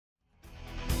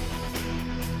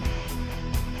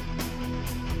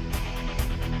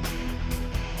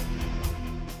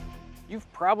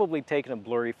You've probably taken a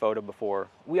blurry photo before.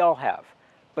 We all have.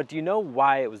 But do you know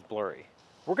why it was blurry?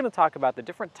 We're going to talk about the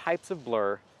different types of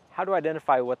blur, how to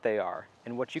identify what they are,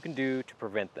 and what you can do to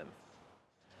prevent them.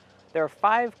 There are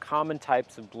 5 common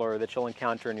types of blur that you'll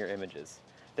encounter in your images.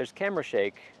 There's camera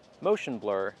shake, motion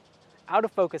blur, out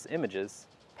of focus images,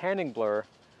 panning blur,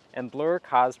 and blur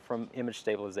caused from image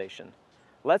stabilization.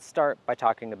 Let's start by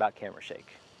talking about camera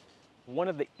shake. One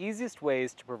of the easiest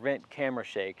ways to prevent camera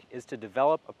shake is to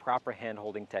develop a proper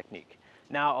hand-holding technique.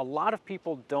 Now, a lot of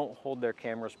people don't hold their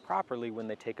cameras properly when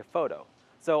they take a photo.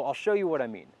 So I'll show you what I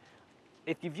mean.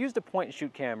 If you've used a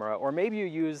point-and-shoot camera, or maybe you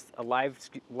used a live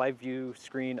view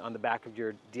screen on the back of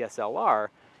your DSLR,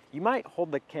 you might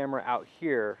hold the camera out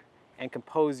here and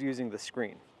compose using the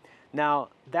screen. Now,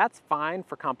 that's fine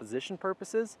for composition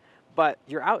purposes, but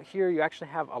you're out here, you actually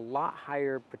have a lot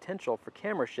higher potential for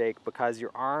camera shake because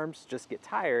your arms just get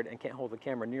tired and can't hold the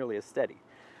camera nearly as steady.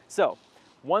 So,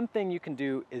 one thing you can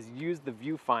do is use the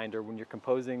viewfinder when you're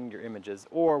composing your images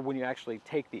or when you actually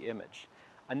take the image.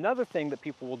 Another thing that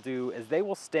people will do is they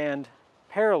will stand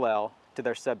parallel to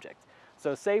their subject.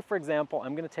 So say, for example,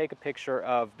 I'm going to take a picture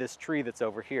of this tree that's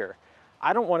over here.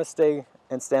 I don't want to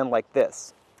stand like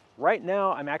this. Right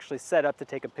now, I'm actually set up to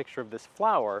take a picture of this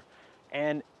flower,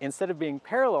 and instead of being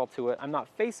parallel to it, I'm not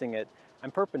facing it,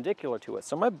 I'm perpendicular to it.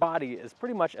 So my body is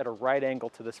pretty much at a right angle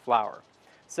to this flower.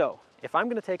 So if I'm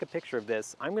going to take a picture of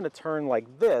this, I'm going to turn like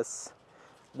this.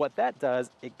 What that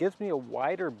does, it gives me a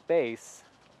wider base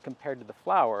compared to the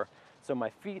flower, so my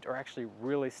feet are actually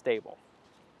really stable.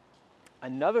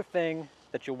 Another thing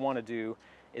that you'll want to do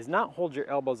is not hold your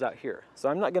elbows out here. So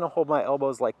I'm not going to hold my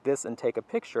elbows like this and take a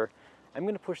picture. I'm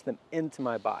going to push them into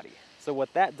my body. So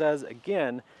what that does,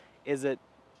 again, is it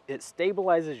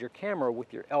stabilizes your camera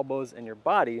with your elbows and your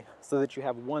body so that you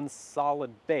have one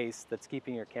solid base that's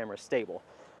keeping your camera stable.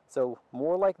 So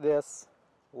more like this,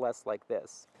 less like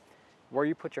this. Where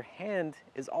you put your hand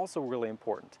is also really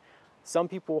important. Some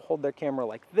people hold their camera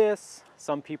like this.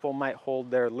 Some people might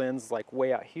hold their lens like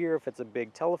way out here if it's a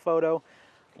big telephoto.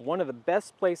 One of the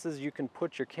best places you can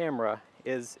put your camera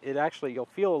is you'll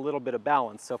feel a little bit of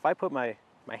balance. So if I put my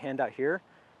hand out here,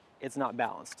 it's not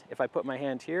balanced. If I put my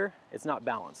hand here, it's not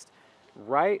balanced.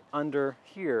 Right under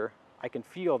here, I can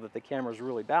feel that the camera is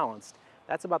really balanced.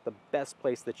 That's about the best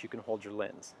place that you can hold your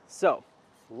lens. So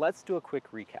let's do a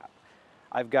quick recap.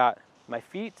 I've got my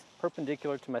feet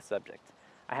perpendicular to my subject.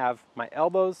 I have my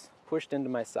elbows pushed into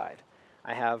my side.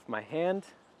 I have my hand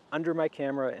under my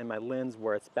camera and my lens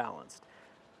where it's balanced.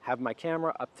 I have my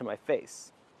camera up to my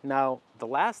face. Now, the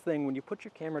last thing, when you put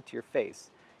your camera to your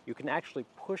face, you can actually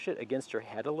push it against your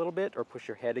head a little bit or push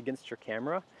your head against your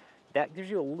camera. That gives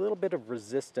you a little bit of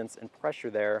resistance and pressure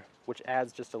there, which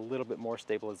adds just a little bit more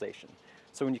stabilization.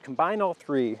 So when you combine all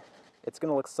 3, it's going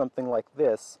to look something like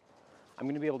this. I'm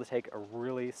going to be able to take a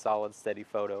really solid, steady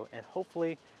photo and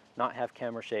hopefully not have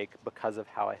camera shake because of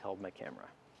how I held my camera.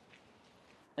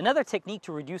 Another technique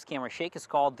to reduce camera shake is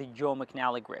called the Joe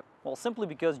Mcnally Grip. Well, simply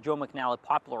because Joe Mcnally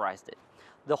popularized it.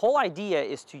 The whole idea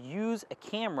is to use a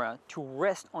camera to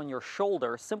rest on your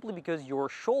shoulder simply because your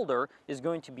shoulder is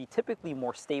going to be typically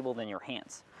more stable than your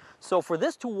hands. So for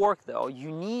this to work though,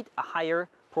 you need a higher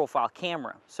profile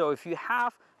camera. So if you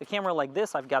have a camera like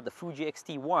this, I've got the Fuji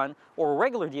X-T1 or a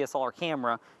regular DSLR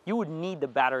camera, you would need the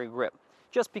battery grip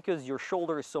just because your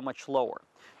shoulder is so much lower.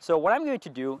 So what I'm going to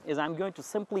do is I'm going to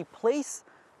simply place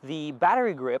the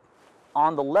battery grip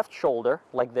on the left shoulder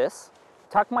like this,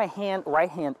 tuck my right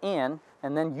hand in,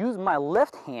 and then use my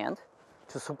left hand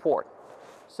to support.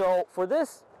 So for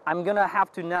this, I'm gonna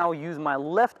have to now use my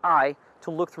left eye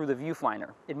to look through the viewfinder.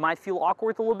 It might feel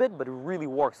awkward a little bit, but it really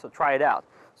works, so try it out.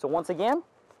 So once again,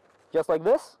 just like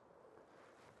this,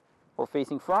 we're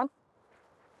facing front,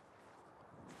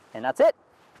 and that's it.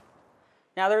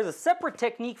 Now there's a separate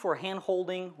technique for hand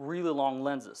holding really long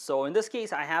lenses. So in this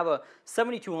case, I have a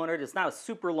 7200. It's not a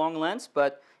super long lens,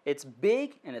 but it's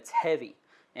big and it's heavy,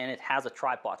 and it has a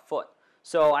tripod foot.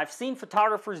 So I've seen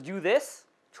photographers do this,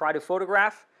 try to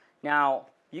photograph. Now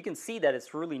you can see that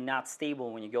it's really not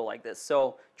stable when you go like this.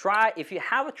 So try, if you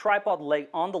have a tripod leg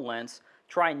on the lens,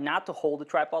 try not to hold the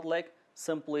tripod leg.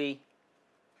 Simply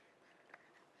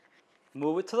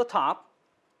move it to the top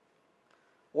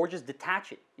or just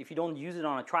detach it. If you don't use it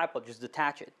on a tripod, just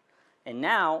detach it. And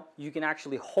now you can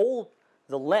actually hold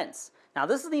the lens. Now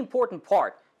this is the important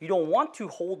part. You don't want to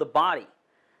hold the body.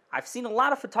 I've seen a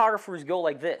lot of photographers go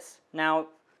like this. Now,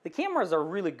 the cameras are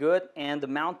really good and the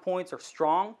mount points are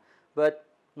strong, but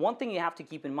one thing you have to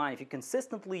keep in mind, if you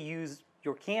consistently use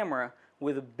your camera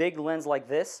with a big lens like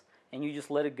this and you just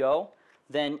let it go,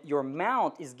 then your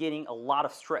mount is getting a lot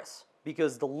of stress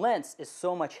because the lens is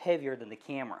so much heavier than the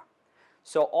camera.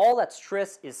 So all that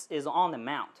stress is on the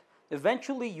mount.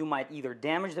 Eventually you might either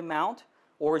damage the mount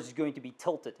or it's going to be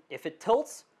tilted. If it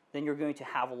tilts, then you're going to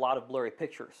have a lot of blurry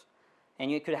pictures. And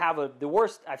you could have the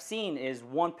worst I've seen is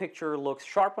one picture looks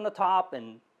sharp on the top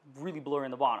and really blurry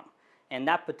on the bottom. And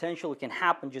that potentially can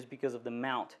happen just because of the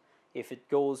mount if it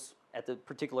goes at the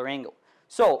particular angle.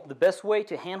 So the best way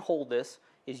to hand hold this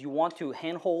is you want to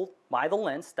hand hold by the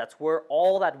lens. That's where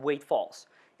all that weight falls.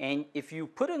 And if you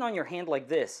put it on your hand like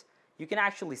this, you can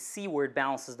actually see where it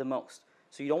balances the most.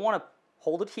 So you don't want to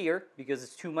hold it here because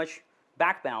it's too much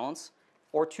back balance,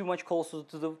 or too much closer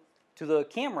to the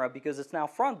camera because it's now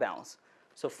front balance.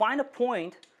 So find a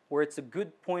point where it's a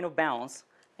good point of balance,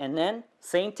 and then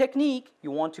same technique, you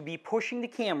want to be pushing the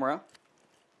camera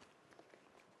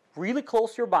really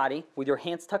close to your body with your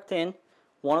hands tucked in,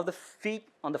 one of the feet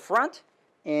on the front,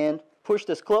 and push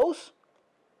this close,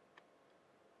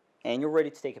 and you're ready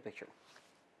to take a picture.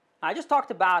 I just talked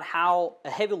about how a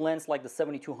heavy lens like the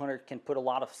 7200 can put a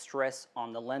lot of stress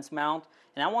on the lens mount,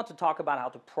 and I want to talk about how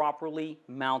to properly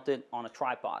mount it on a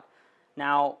tripod.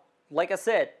 Now, like I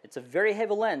said, it's a very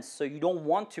heavy lens, so you don't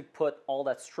want to put all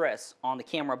that stress on the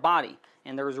camera body,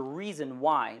 and there is a reason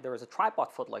why there is a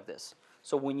tripod foot like this.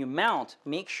 So when you mount,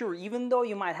 make sure, even though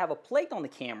you might have a plate on the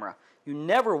camera, you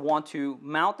never want to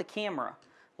mount the camera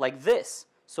like this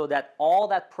so that all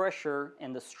that pressure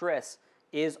and the stress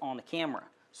is on the camera.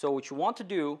 So what you want to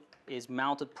do is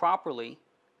mount it properly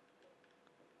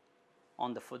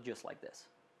on the foot just like this.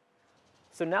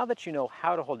 So now that you know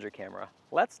how to hold your camera,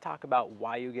 let's talk about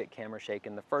why you get camera shake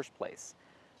in the first place.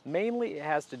 Mainly it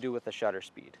has to do with the shutter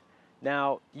speed.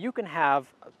 Now, you can have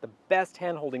the best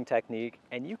hand-holding technique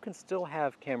and you can still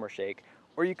have camera shake,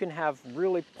 or you can have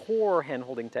really poor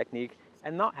hand-holding technique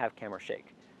and not have camera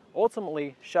shake.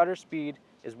 Ultimately, shutter speed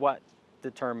is what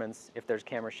determines if there's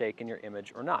camera shake in your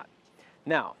image or not.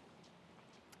 Now,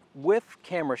 with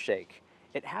camera shake,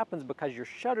 it happens because your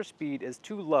shutter speed is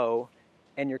too low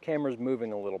and your camera's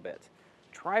moving a little bit.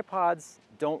 Tripods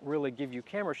don't really give you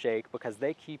camera shake because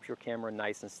they keep your camera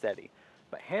nice and steady.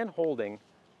 But hand holding,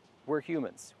 we're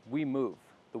humans, we move.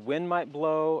 The wind might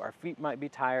blow, our feet might be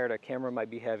tired, our camera might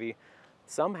be heavy.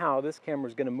 Somehow this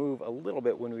camera's gonna move a little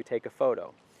bit when we take a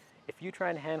photo. If you try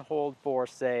and hand hold for,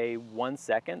 say, 1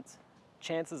 second,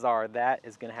 chances are that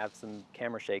is gonna have some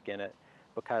camera shake in it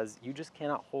because you just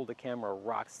cannot hold a camera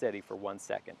rock steady for 1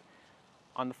 second.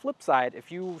 On the flip side, if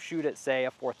you shoot at, say,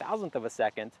 a 4,000th of a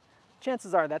second,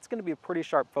 chances are that's going to be a pretty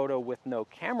sharp photo with no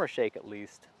camera shake, at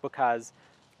least, because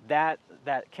that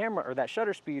camera or that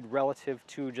shutter speed relative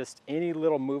to just any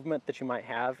little movement that you might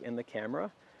have in the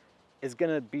camera is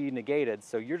going to be negated.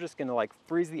 So you're just going to like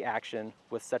freeze the action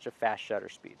with such a fast shutter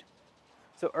speed.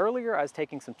 So earlier I was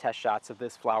taking some test shots of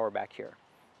this flower back here.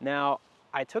 Now,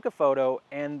 I took a photo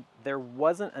and there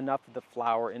wasn't enough of the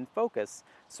flower in focus,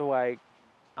 so I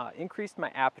increased my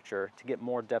aperture to get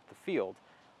more depth of field.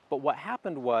 But what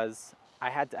happened was I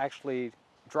had to actually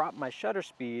drop my shutter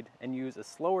speed and use a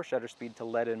slower shutter speed to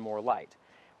let in more light.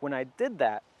 When I did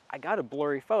that, I got a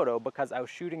blurry photo because I was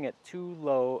shooting at too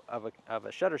low of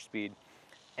a shutter speed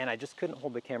and I just couldn't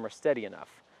hold the camera steady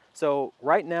enough. So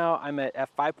right now I'm at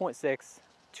f5.6,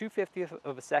 2/50th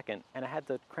of a second, and I had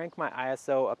to crank my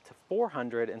ISO up to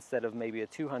 400 instead of maybe a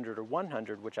 200 or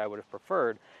 100, which I would have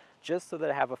preferred, just so that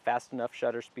I have a fast enough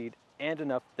shutter speed and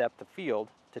enough depth of field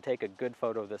to take a good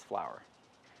photo of this flower.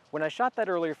 When I shot that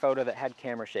earlier photo that had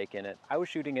camera shake in it, I was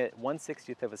shooting at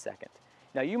 1/60th of a second.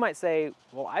 Now you might say,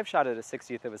 well, I've shot at a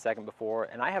 60th of a second before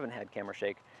and I haven't had camera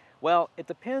shake. Well, it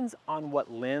depends on what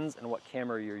lens and what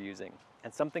camera you're using,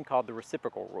 and something called the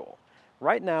Reciprocal Rule.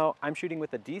 Right now, I'm shooting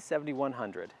with a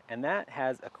D7100, and that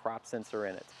has a crop sensor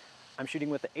in it. I'm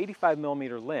shooting with an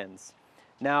 85mm lens.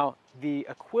 Now, the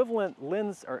equivalent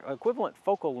lens or equivalent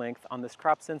focal length on this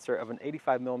crop sensor of an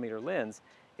 85mm lens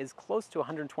is close to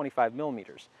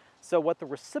 125mm. So what the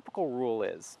reciprocal rule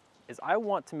is I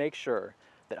want to make sure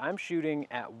that I'm shooting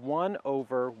at 1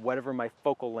 over whatever my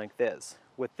focal length is.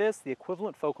 With this, the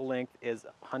equivalent focal length is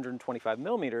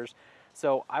 125mm,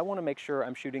 so I want to make sure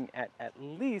I'm shooting at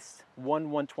least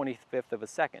 1/125th of a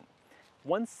second.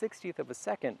 1/60th of a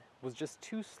second was just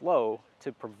too slow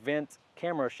to prevent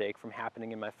camera shake from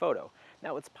happening in my photo.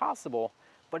 Now it's possible,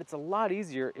 but it's a lot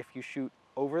easier if you shoot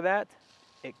over that.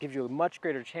 It gives you a much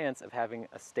greater chance of having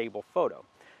a stable photo.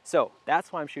 So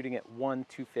that's why I'm shooting at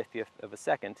 1/250th of a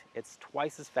second. It's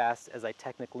twice as fast as I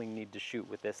technically need to shoot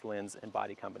with this lens and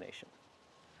body combination.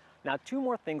 Now, 2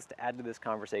 more things to add to this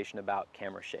conversation about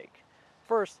camera shake.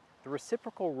 First, the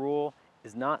reciprocal rule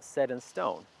is not set in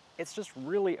stone. it's just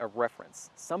really a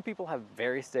reference. Some people have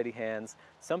very steady hands,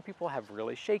 some people have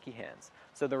really shaky hands.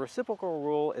 So the reciprocal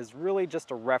rule is really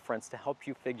just a reference to help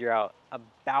you figure out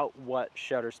about what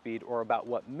shutter speed or about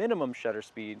what minimum shutter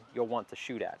speed you'll want to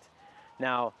shoot at.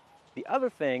 Now, the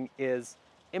other thing is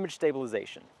image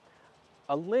stabilization.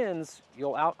 A lens,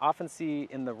 you'll often see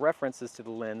in the references to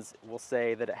the lens, will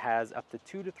say that it has up to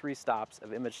 2 to 3 stops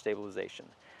of image stabilization.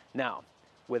 Now,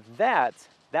 with that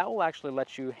will actually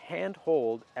let you hand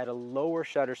hold at a lower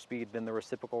shutter speed than the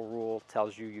reciprocal rule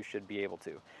tells you you should be able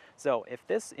to. So if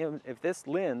this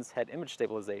lens had image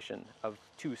stabilization of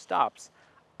 2 stops,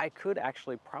 I could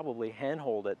actually probably hand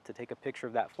hold it to take a picture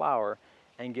of that flower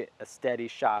and get a steady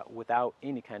shot without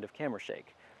any kind of camera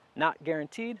shake. Not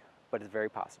guaranteed, but it's very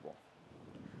possible.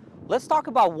 Let's talk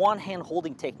about one hand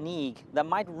holding technique that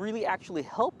might really actually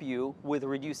help you with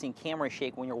reducing camera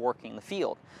shake when you're working in the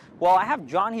field. Well, I have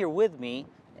John here with me,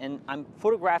 and I'm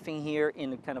photographing here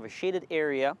in kind of a shaded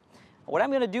area. What I'm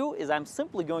going to do is I'm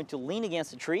simply going to lean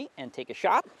against a tree and take a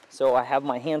shot. So I have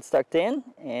my hands tucked in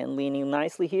and leaning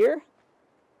nicely here.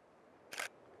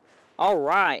 All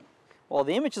right. Well,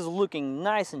 the image is looking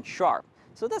nice and sharp.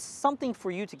 So that's something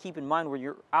for you to keep in mind when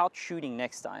you're out shooting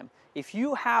next time. If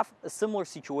you have a similar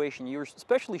situation, you're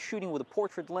especially shooting with a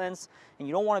portrait lens and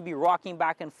you don't want to be rocking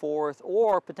back and forth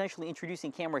or potentially introducing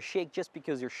camera shake just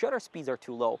because your shutter speeds are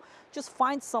too low, just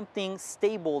find something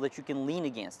stable that you can lean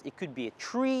against. It could be a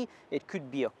tree, it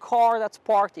could be a car that's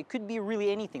parked, it could be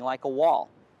really anything like a wall.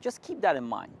 Just keep that in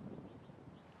mind.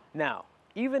 Now,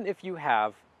 even if you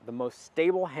have the most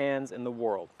stable hands in the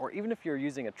world, or even if you're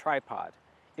using a tripod,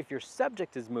 if your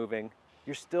subject is moving,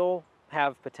 you still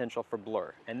have potential for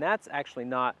blur. And that's actually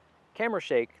not camera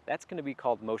shake, that's going to be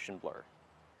called motion blur.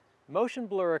 Motion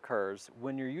blur occurs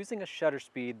when you're using a shutter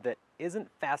speed that isn't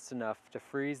fast enough to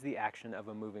freeze the action of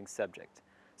a moving subject.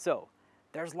 So,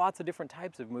 there's lots of different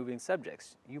types of moving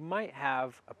subjects. You might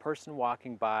have a person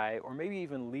walking by, or maybe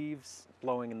even leaves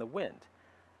blowing in the wind.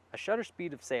 A shutter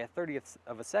speed of, say, a 30th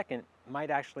of a second might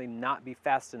actually not be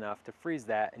fast enough to freeze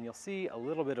that, and you'll see a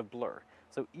little bit of blur.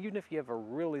 So even if you have a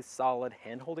really solid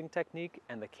hand-holding technique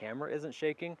and the camera isn't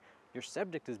shaking, your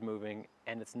subject is moving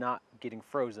and it's not getting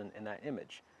frozen in that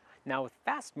image. Now with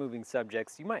fast-moving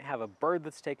subjects, you might have a bird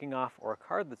that's taking off or a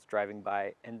car that's driving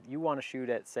by, and you want to shoot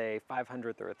at, say,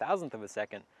 500th or 1,000th of a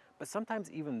second, but sometimes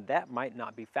even that might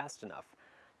not be fast enough.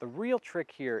 The real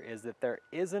trick here is that there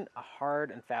isn't a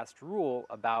hard and fast rule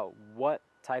about what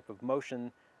type of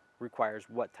motion requires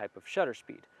what type of shutter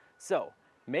speed. So,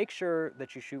 make sure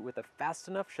that you shoot with a fast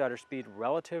enough shutter speed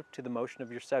relative to the motion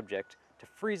of your subject to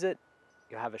freeze it.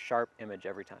 You'll have a sharp image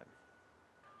every time.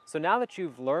 So now that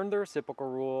you've learned the reciprocal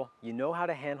rule, you know how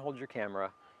to handhold your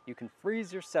camera, you can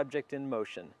freeze your subject in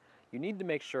motion, you need to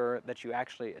make sure that you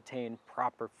actually attain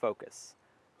proper focus.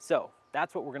 So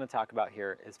that's what we're going to talk about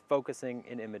here, is focusing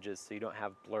in images so you don't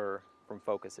have blur from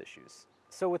focus issues.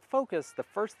 So with focus, the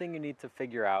first thing you need to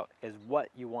figure out is what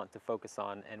you want to focus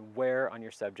on and where on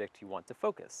your subject you want to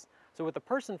focus. So with a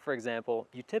person, for example,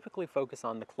 you typically focus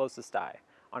on the closest eye.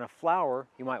 On a flower,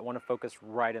 you might want to focus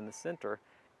right in the center,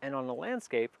 and on a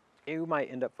landscape, you might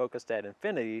end up focused at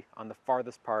infinity on the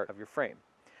farthest part of your frame.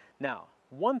 Now,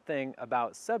 one thing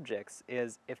about subjects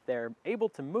is if they're able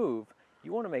to move,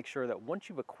 you want to make sure that once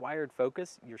you've acquired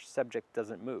focus, your subject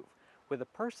doesn't move. With a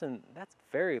person, that's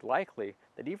very likely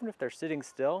that even if they're sitting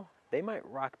still, they might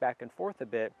rock back and forth a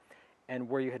bit, and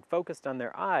where you had focused on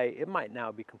their eye, it might now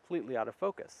be completely out of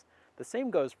focus. The same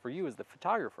goes for you as the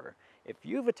photographer. If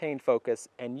you've attained focus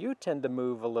and you tend to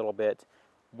move a little bit,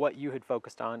 what you had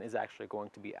focused on is actually going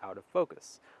to be out of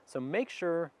focus. So make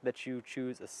sure that you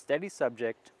choose a steady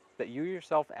subject, that you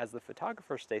yourself as the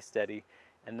photographer stay steady,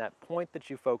 and that point that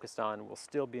you focused on will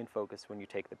still be in focus when you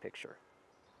take the picture.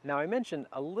 Now I mentioned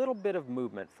a little bit of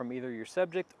movement from either your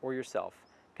subject or yourself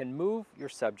can move your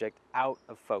subject out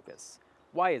of focus.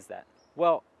 Why is that?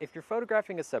 Well, if you're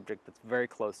photographing a subject that's very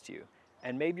close to you,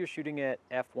 and maybe you're shooting at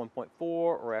f1.4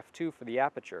 or f2 for the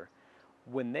aperture,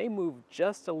 when they move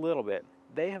just a little bit,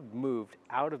 they have moved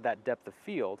out of that depth of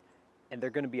field and they're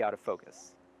going to be out of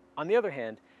focus. On the other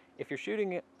hand, if you're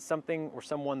shooting something or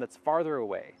someone that's farther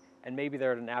away, and maybe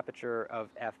they're at an aperture of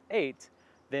f8,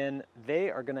 then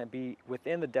they are going to be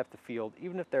within the depth of field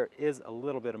even if there is a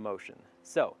little bit of motion.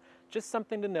 So, just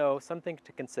something to know, something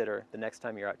to consider the next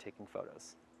time you're out taking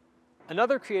photos.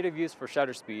 Another creative use for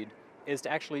shutter speed is to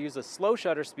actually use a slow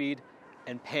shutter speed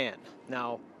and pan.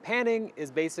 Now, panning is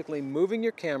basically moving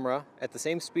your camera at the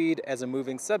same speed as a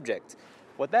moving subject.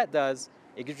 What that does,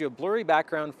 it gives you a blurry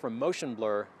background from motion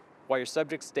blur while your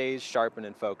subject stays sharp and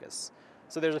in focus.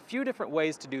 So there's a few different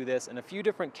ways to do this and a few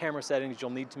different camera settings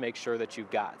you'll need to make sure that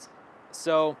you've got.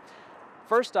 So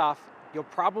first off, you'll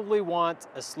probably want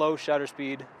a slow shutter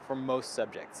speed for most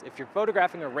subjects. If you're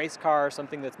photographing a race car or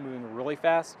something that's moving really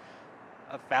fast,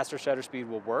 a faster shutter speed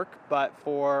will work. But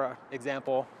for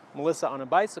example, Melissa on a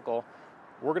bicycle,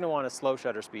 we're gonna want a slow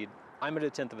shutter speed. I'm at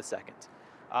 1/10 of a second.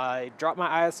 I dropped my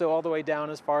ISO all the way down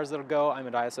as far as it'll go. I'm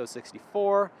at ISO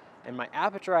 64, and my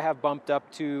aperture I have bumped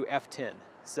up to f10.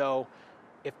 So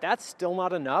if that's still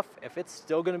not enough, if it's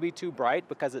still gonna be too bright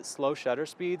because it's slow shutter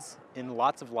speeds in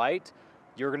lots of light,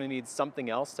 you're gonna need something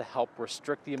else to help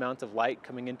restrict the amount of light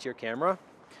coming into your camera.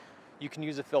 You can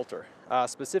use a filter,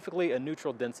 specifically a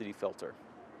neutral density filter.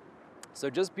 So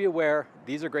just be aware,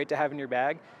 these are great to have in your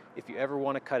bag if you ever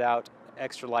want to cut out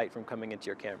extra light from coming into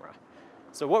your camera.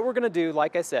 So what we're going to do,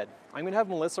 like I said, I'm going to have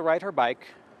Melissa ride her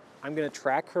bike. I'm going to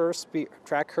track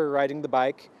her riding the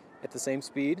bike at the same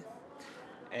speed,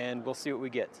 and we'll see what we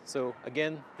get. So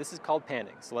again, this is called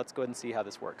panning. So let's go ahead and see how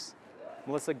this works.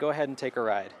 Melissa, go ahead and take a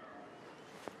ride.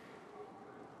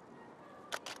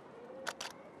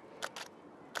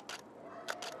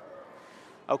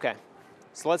 Okay,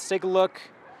 so let's take a look.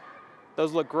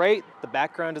 Those look great. The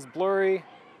background is blurry.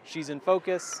 She's in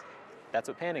focus. That's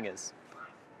what panning is.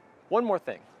 One more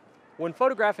thing. When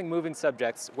photographing moving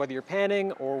subjects, whether you're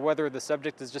panning or whether the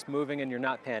subject is just moving and you're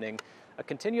not panning, a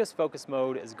continuous focus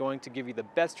mode is going to give you the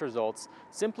best results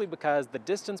simply because the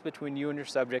distance between you and your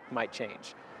subject might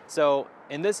change. So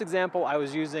in this example, I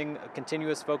was using a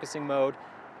continuous focusing mode.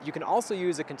 You can also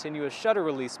use a continuous shutter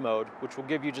release mode, which will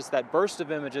give you just that burst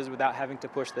of images without having to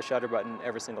push the shutter button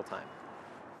every single time.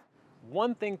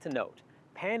 One thing to note,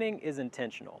 panning is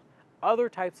intentional. Other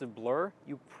types of blur,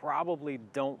 you probably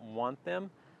don't want them.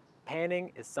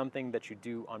 Panning is something that you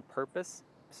do on purpose,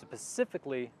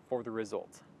 specifically for the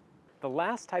result. The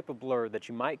last type of blur that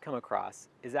you might come across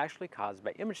is actually caused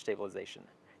by image stabilization.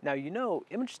 Now you know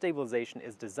image stabilization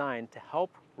is designed to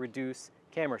help reduce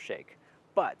camera shake,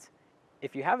 but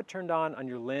if you have it turned on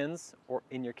your lens or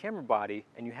in your camera body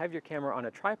and you have your camera on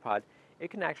a tripod,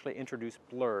 it can actually introduce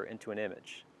blur into an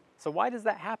image. So why does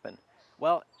that happen?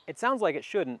 Well, it sounds like it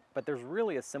shouldn't, but there's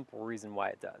really a simple reason why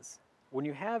it does. When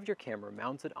you have your camera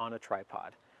mounted on a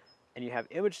tripod and you have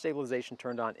image stabilization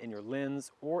turned on in your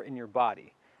lens or in your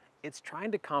body, it's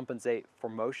trying to compensate for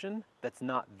motion that's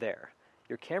not there.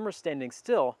 Your camera's standing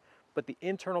still, but the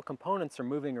internal components are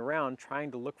moving around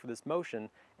trying to look for this motion,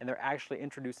 and they're actually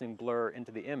introducing blur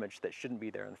into the image that shouldn't be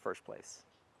there in the first place.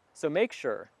 So make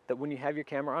sure that when you have your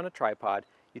camera on a tripod,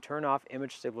 you turn off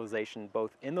image stabilization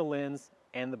both in the lens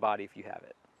and the body if you have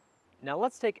it. Now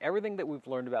let's take everything that we've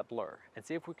learned about blur and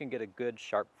see if we can get a good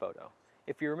sharp photo.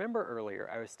 If you remember earlier,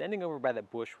 I was standing over by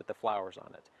that bush with the flowers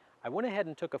on it. I went ahead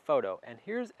and took a photo, and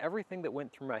here's everything that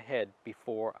went through my head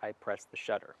before I pressed the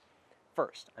shutter.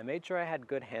 First, I made sure I had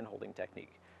good hand-holding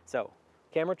technique. So,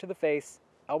 camera to the face,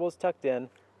 elbows tucked in,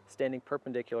 standing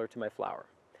perpendicular to my flower.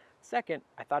 Second,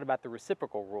 I thought about the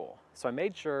reciprocal rule. So I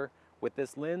made sure with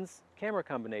this lens camera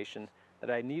combination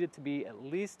that I needed to be at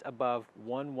least above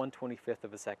 1/125th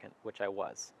of a second, which I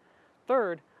was.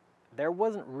 Third, there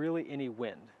wasn't really any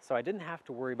wind, so I didn't have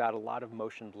to worry about a lot of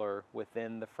motion blur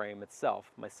within the frame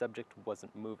itself. My subject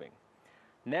wasn't moving.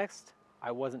 Next,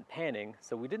 I wasn't panning,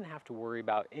 so we didn't have to worry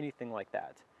about anything like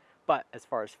that. But as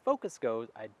far as focus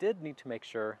goes, I did need to make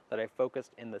sure that I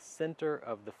focused in the center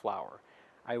of the flower.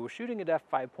 I was shooting at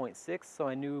f5.6, so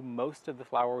I knew most of the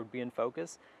flower would be in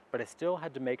focus, but I still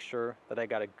had to make sure that I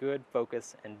got a good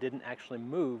focus and didn't actually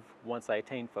move once I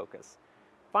attained focus.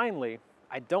 Finally,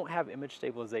 I don't have image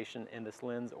stabilization in this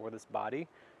lens or this body.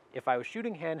 If I was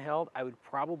shooting handheld, I would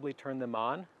probably turn them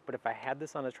on, but if I had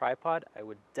this on a tripod, I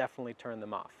would definitely turn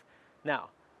them off. Now,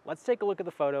 let's take a look at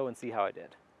the photo and see how I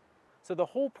did. So the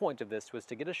whole point of this was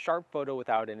to get a sharp photo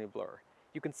without any blur.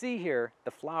 You can see here,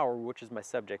 the flower, which is my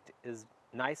subject, is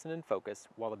nice and in focus,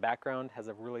 while the background has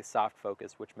a really soft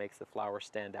focus, which makes the flower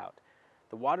stand out.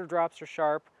 The water drops are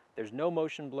sharp, there's no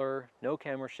motion blur, no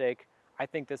camera shake. I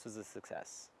think this was a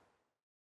success.